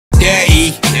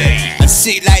dirty. I'm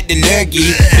sick like the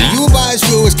lurgy. The U-Bars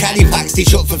rules, candy packs they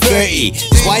shot for 30.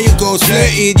 That's why your girl's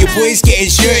flirting, your boy's getting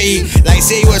shirty. Like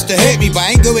say he wants to hurt me, but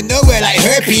I ain't going nowhere like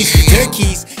herpes.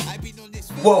 Turkeys.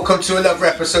 Welcome to another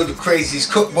episode of Krazys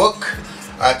Cookbook.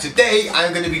 Today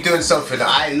I'm going to be doing something that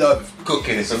I love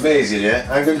cooking. It's amazing, yeah.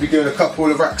 I'm going to be doing a couple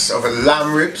of racks of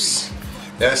lamb ribs.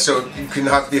 Yeah, so you can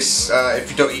have this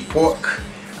if you don't eat pork.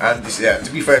 And this, yeah,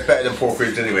 to be fair, it's better than pork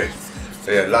ribs anyway.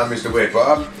 So yeah, lamb is the way.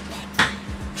 But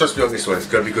trust me on this one, it's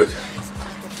going to be good.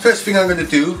 First thing I'm going to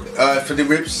do for the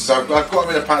ribs is I've got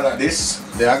them in a pan like this.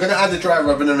 Yeah, I'm going to add the dry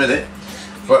rub in a minute.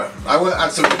 But I want to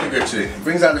add some vinegar to it. It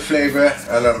brings out the flavour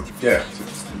and yeah,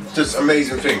 just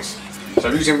amazing things. So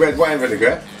I'm using red wine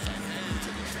vinegar.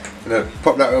 I'm going to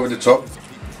pop that over the top.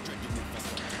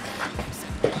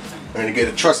 I'm going to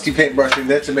get a trusty paintbrush in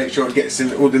there to make sure it gets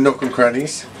in all the nook and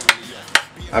crannies.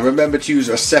 And remember to use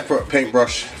a separate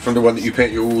paintbrush from the one that you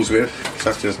paint your walls with, because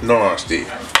that's just nasty.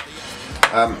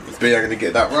 But yeah, I'm going to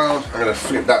get that round. I'm going to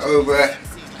flip that over.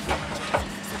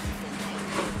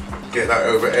 Get that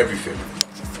over everything.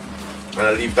 And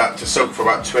I'll leave that to soak for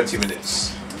about 20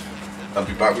 minutes. I'll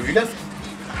be back with you then.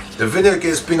 The vinegar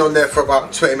has been on there for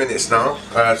about 20 minutes now.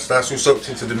 It's nice and soaked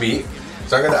into the meat.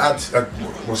 So I'm going to add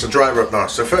what's a dry rub now.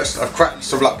 So first I've cracked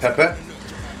some black pepper.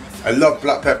 I love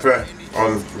black pepper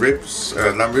on ribs,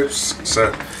 lamb ribs.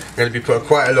 So I'm going to be putting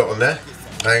quite a lot on there.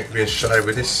 I ain't being shy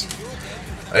with this.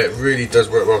 It really does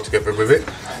work well together with it.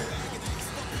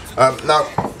 Now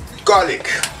garlic.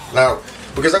 Now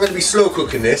because I'm going to be slow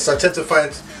cooking this, I tend to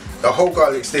find the whole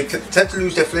garlics, they tend to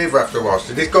lose their flavour after a while.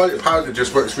 So this garlic powder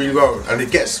just works really well, and it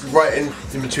gets right in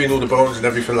between all the bones and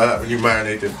everything like that when you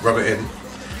marinate it, rub it in.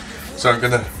 So I'm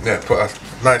gonna put a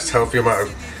nice healthy amount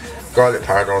of garlic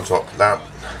powder on top. Now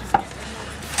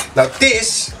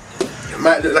this, it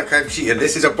might look like I'm cheating.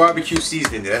 This is a barbecue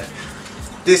seasoning, yeah.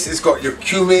 This has got your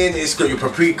cumin, it's got your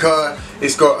paprika,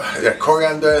 it's got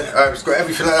coriander, it's got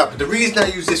everything like that. But the reason I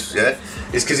use this,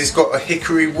 is because it's got a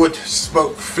hickory wood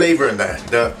smoke flavour in there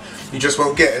that you just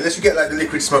won't get unless you get like the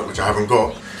liquid smoke, which I haven't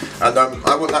got. And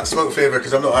I want that smoke flavour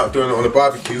because I'm not out doing it on a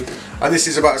barbecue. And this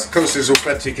is about as close as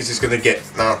authentic as it's going to get.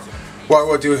 Now, what I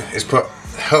will do is put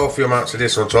healthy amounts of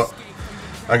this on top.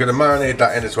 I'm going to marinate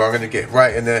that in as well. I'm going to get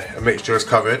right in there and make sure it's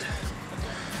covered.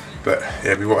 But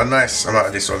yeah, we want a nice amount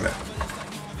of this on there.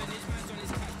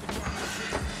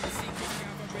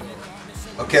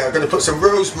 Okay, I'm going to put some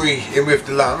rosemary in with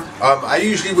the lamb. I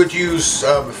usually would use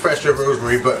fresher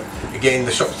rosemary, but again,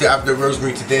 the shops didn't have the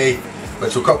rosemary today.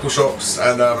 Went to a couple shops,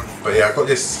 and but yeah, I got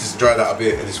this just dry that a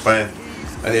bit, and it's fine,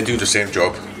 and they do the same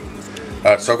job.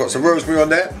 So I've got some rosemary on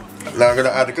there. Now I'm going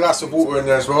to add a glass of water in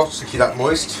there as well, to keep that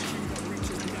moist.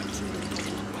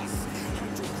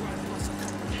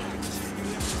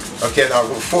 Okay, now I've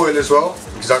got foil as well,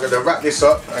 because I'm going to wrap this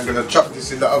up. I'm going to chuck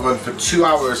this in the oven for 2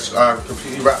 hours,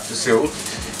 completely wrapped and sealed.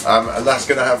 And that's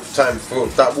going to have time for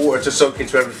that water to soak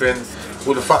into everything,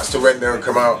 all the fats to render and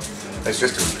come out. It's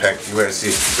just a peck, you won't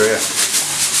see. So yeah.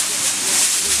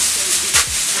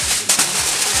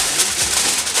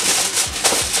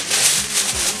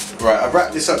 Right, I've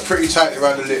wrapped this up pretty tight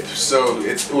around the lip, so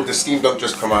all the steam don't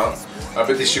just come out.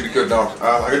 But this should be good now.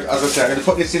 As I said, I'm going to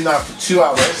put this in now for 2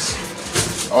 hours.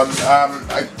 I'm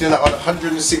doing that on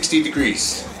 160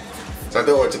 degrees. So I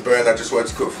don't want it to burn, I just want it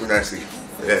to cook through nicely.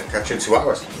 Yeah, catch you in 2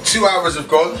 hours. 2 hours have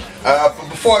gone, but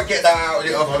before I get that out of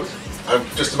the oven, I'm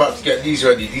just about to get these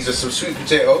ready. These are some sweet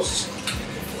potatoes.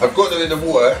 I've got them in the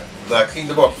water, and I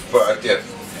cleaned them off, but yeah,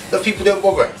 the people don't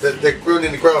bother. They're grown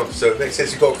in the ground, so it makes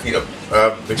sense you've got to clean them.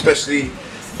 Especially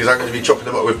because I'm going to be chopping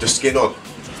them up with the skin on.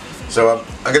 So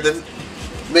I'm going to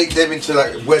make them into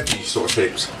like wedgie sort of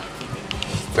shapes.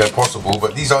 Where possible,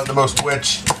 but these aren't the most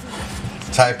wedge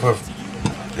type of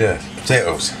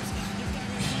potatoes.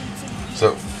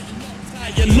 So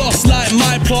you lost like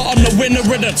my plot, I'm the winner of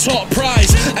the top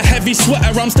prize. A heavy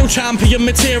sweater, I'm still champion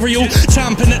material.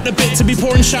 Champing at the bit to be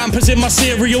pouring champers in my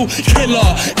cereal.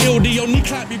 Killer, ill the only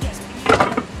clap you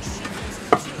got.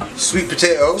 Sweet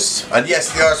potatoes, and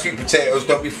yes, they are sweet potatoes,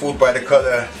 don't be fooled by the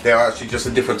colour. They are actually just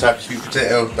a different type of sweet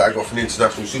potato that I got from the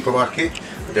international supermarket.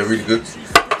 They're really good.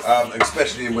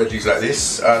 Especially in wedgies like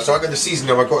this. So I'm going to season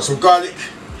them. I've got some garlic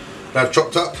that I've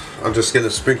chopped up. I'm just going to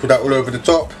sprinkle that all over the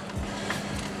top.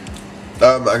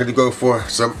 I'm going to go for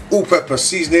some all-purpose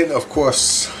seasoning, of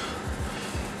course.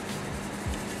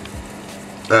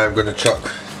 I'm going to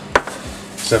chuck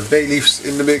some bay leaves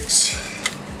in the mix.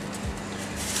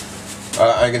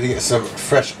 I'm going to get some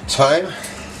fresh thyme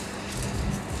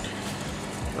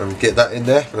and get that in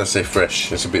there. When I say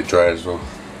fresh, it's a bit dry as well.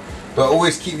 But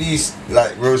always keep these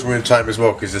like rosemary and thyme as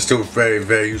well, because they're still very,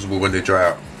 very usable when they dry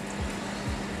out.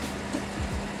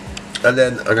 And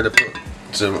then I'm going to put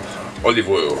some olive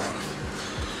oil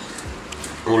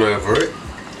all over it.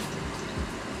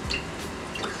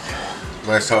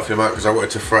 Nice healthy amount because I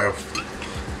wanted to fry off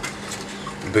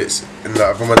bits in the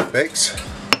oven when it bakes.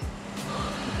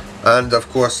 And of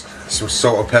course some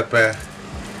salt and pepper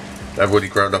I've already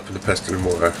ground up in the pestle and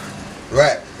mortar.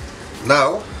 Right,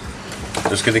 now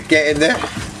just going to get in there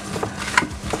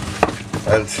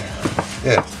and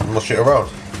yeah, mush it around.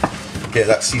 Get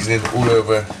that seasoning all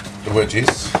over the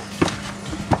wedges.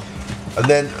 And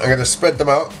then I'm going to spread them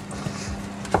out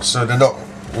so they're not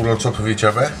all on top of each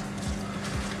other.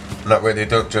 And that way they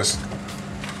don't just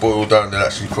boil down, they'll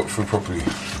actually cook through properly.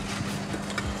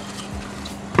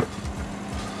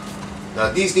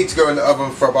 Now these need to go in the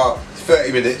oven for about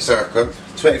 30 minutes, I reckon.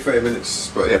 20-30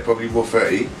 minutes, but yeah, probably more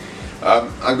 30.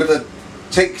 I'm going to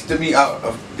take the meat out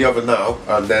of the oven now,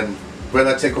 and then when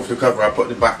I take off the cover I put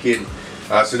them back in,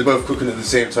 so they're both cooking at the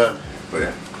same time. But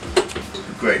yeah,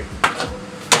 great.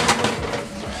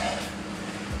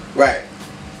 Right,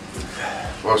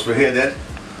 whilst we're here then,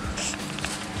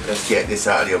 let's get this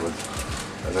out of the oven.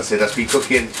 As I said, that's been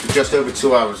cooking for just over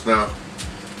 2 hours now,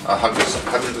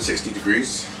 160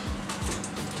 degrees.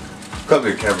 Come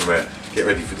in, cameraman, get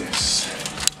ready for this.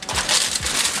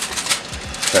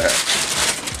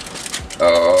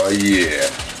 Oh yeah,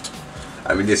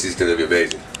 I mean this is going to be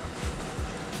amazing.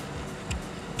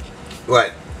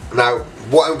 Right, now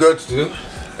what I'm going to do,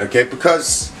 okay,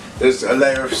 because there's a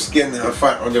layer of skin and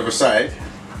fat on the other side,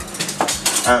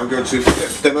 I'm going to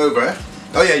flip them over.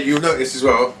 Oh yeah, you'll notice as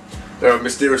well, there are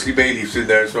mysteriously bay leaves in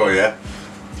there as well, yeah?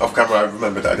 Off camera I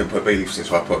remembered that I didn't put bay leaves in,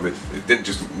 so I put them in. It didn't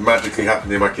just magically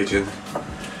happen in my kitchen.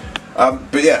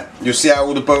 But yeah, you'll see how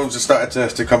all the bones are starting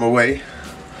to come away.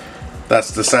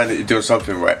 That's the sign that you're doing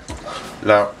something right.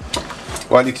 Now,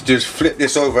 what I need to do is flip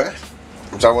this over,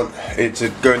 so I want it to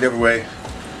go the other way,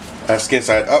 skin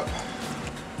side up.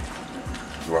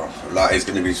 Well, that is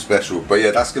going to be special, but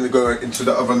yeah, that's going to go into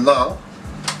the oven now.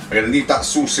 I'm going to leave that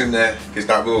sauce in there because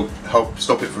that will help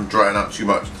stop it from drying out too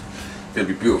much. It's going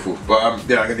to be beautiful. But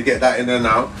yeah, I'm going to get that in there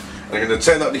now. I'm going to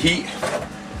turn up the heat.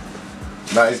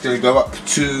 That is going to go up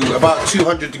to about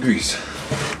 200 degrees.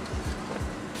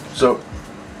 So,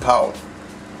 pow.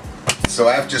 So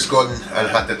I've just gone and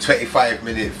had the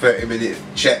 25-minute, 30-minute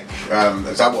check,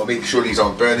 as I want to make sure these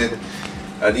aren't burning.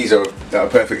 And these are at a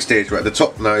perfect stage. We're at the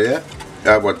top now, yeah?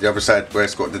 Well, the other side where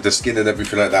it's got the skin and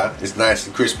everything like that is nice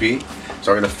and crispy.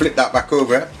 So I'm going to flip that back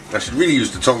over. I should really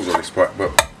use the tongs on this part,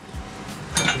 but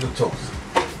the tongs.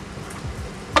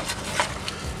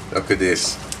 Look at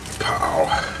this. Pow.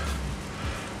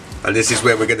 And this is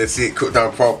where we're going to see it cook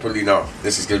down properly now.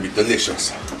 This is going to be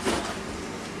delicious.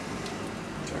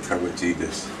 I can't wait to eat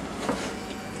this.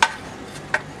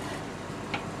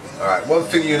 Alright, one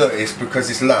thing you notice, because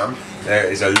it's lamb, there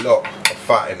is a lot of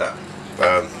fat in that.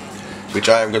 Which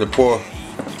I am going to pour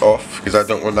off because I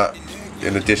don't want that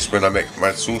in the dish when I make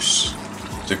my sauce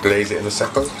to glaze it in a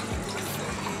second.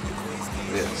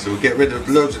 Yeah, so we'll get rid of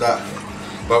loads of that,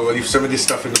 but we'll leave some of this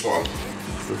stuff in the bottom.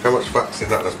 Look how much fat's in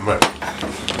that, that's mad.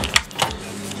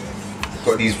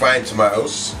 Got these vine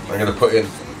tomatoes I'm going to put in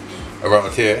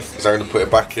around here because I'm going to put it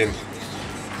back in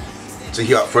to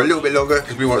heat up for a little bit longer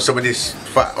because we want some of this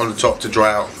fat on the top to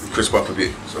dry out and crisp up a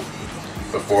bit. So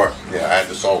before I add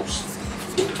the sauce.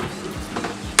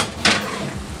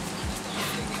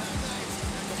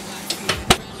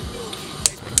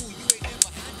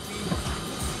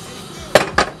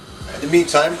 In the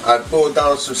meantime, I've boiled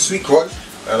down some sweet corn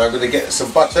and I'm going to get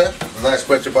some butter, a nice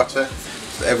wedge of butter.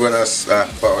 So everyone has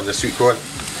butter on the sweet corn.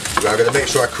 I'm going to make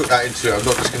sure I cook that into it. I'm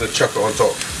not just going to chuck it on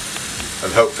top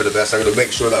and hope for the best. I'm going to make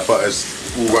sure that butter's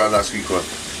all around that sweet corn.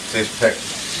 Safe protect.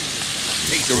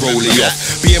 Take the rolling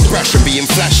off. Being brash and being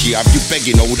flashy, I've you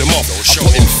begging, hold them off. I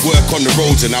put in work on the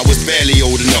roads and I was barely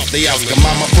old enough. They ask, am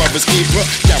I my brother's keeper?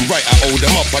 Damn right, I hold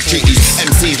them up. I treat these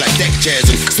MCs like deck chairs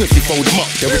and swiftly fold them up.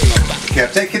 Okay,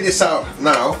 I'm taking this out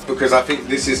now because I think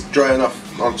this is dry enough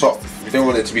on top. We don't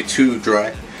want it to be too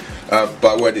dry, but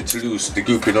I want it to lose the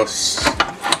goopiness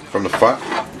from the fat.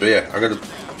 But yeah, I'm gonna.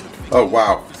 Oh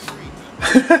wow,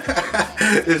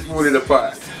 it's falling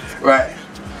apart. Right,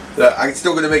 look, I'm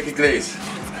still gonna make it glaze.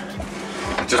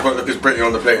 It just won't look as pretty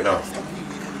on the plate now.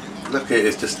 Look at it,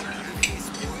 it's just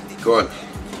go on.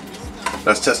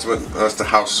 That's testament as to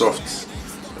how soft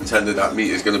and tender that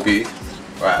meat is gonna be.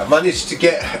 Right, I managed to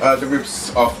get the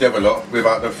ribs off the other lot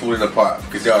without them falling apart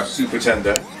because they are super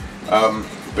tender.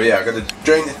 But yeah, I'm going to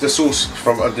drain the sauce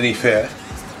from underneath here.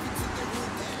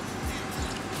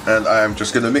 And I am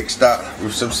just going to mix that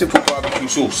with some simple barbecue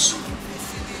sauce.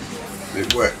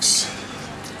 It works.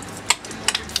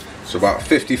 So about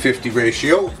 50-50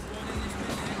 ratio.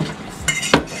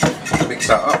 Mix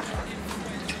that up.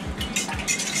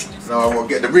 Now I want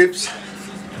to get the ribs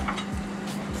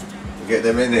and get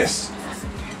them in this.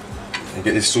 And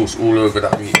get this sauce all over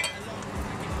that meat.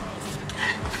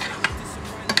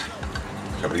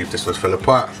 Can't believe this one fell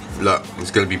apart. Look,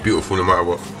 it's going to be beautiful no matter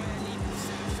what.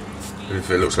 Even if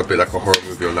it looks a bit like a horror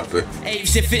movie on that bit.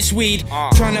 Apes if it's weed,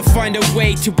 trying to find a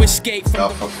way to escape from. Now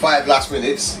for 5 last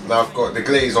minutes, now I've got the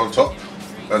glaze on top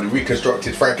and the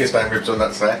reconstructed Frankenstein ribs on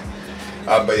that side.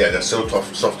 But yeah, they're so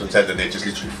tough, soft and tender, they just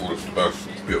literally fall off the bone.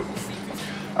 It's beautiful.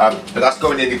 But that's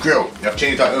going in the grill. I've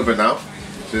changed that over now.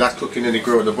 So that's cooking in the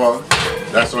grill at the bottom.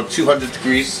 That's on 200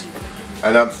 degrees.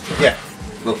 And yeah,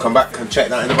 we'll come back and check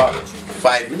that in about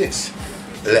 5 minutes.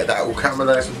 Let that all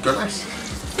caramelize and go nice.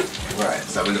 Right,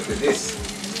 let's have a look at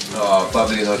this. Oh,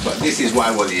 bubbling on top. This is what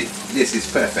I wanted. This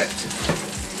is perfect.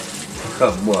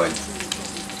 Come on.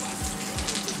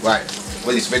 Right,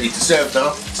 well it's ready to serve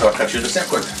now, so I'll catch you in a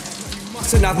second.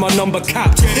 Mustn't have my number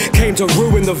capped. Came to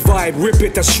ruin the vibe, rip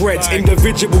it to shreds.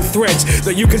 Individual threads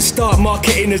that you can start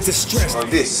marketing as distressed. Well,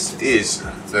 this is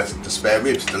the spare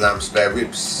ribs, the lamb spare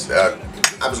ribs.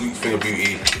 Absolute thing of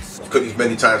beauty. I've cooked these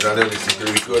many times and I know this is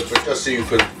really good, but just so you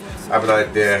can have an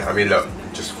idea, I mean look,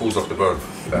 it just falls off the bone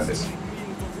like this.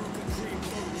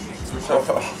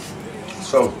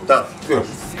 So, done. Good.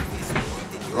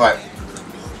 Right.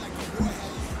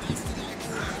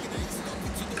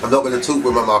 I'm not going to talk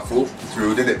with my mouth full, it's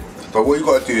rude, isn't it? But what you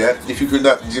got to do, yeah, if you could,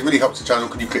 it really helps the channel,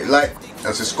 can you click like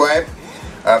and subscribe?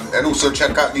 And also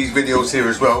check out these videos here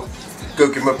as well. Go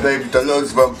give them a play, we've done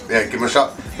loads of them, yeah, give them a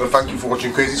shot. But thank you for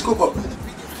watching Krazys Cookbook.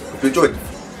 Hope you enjoyed.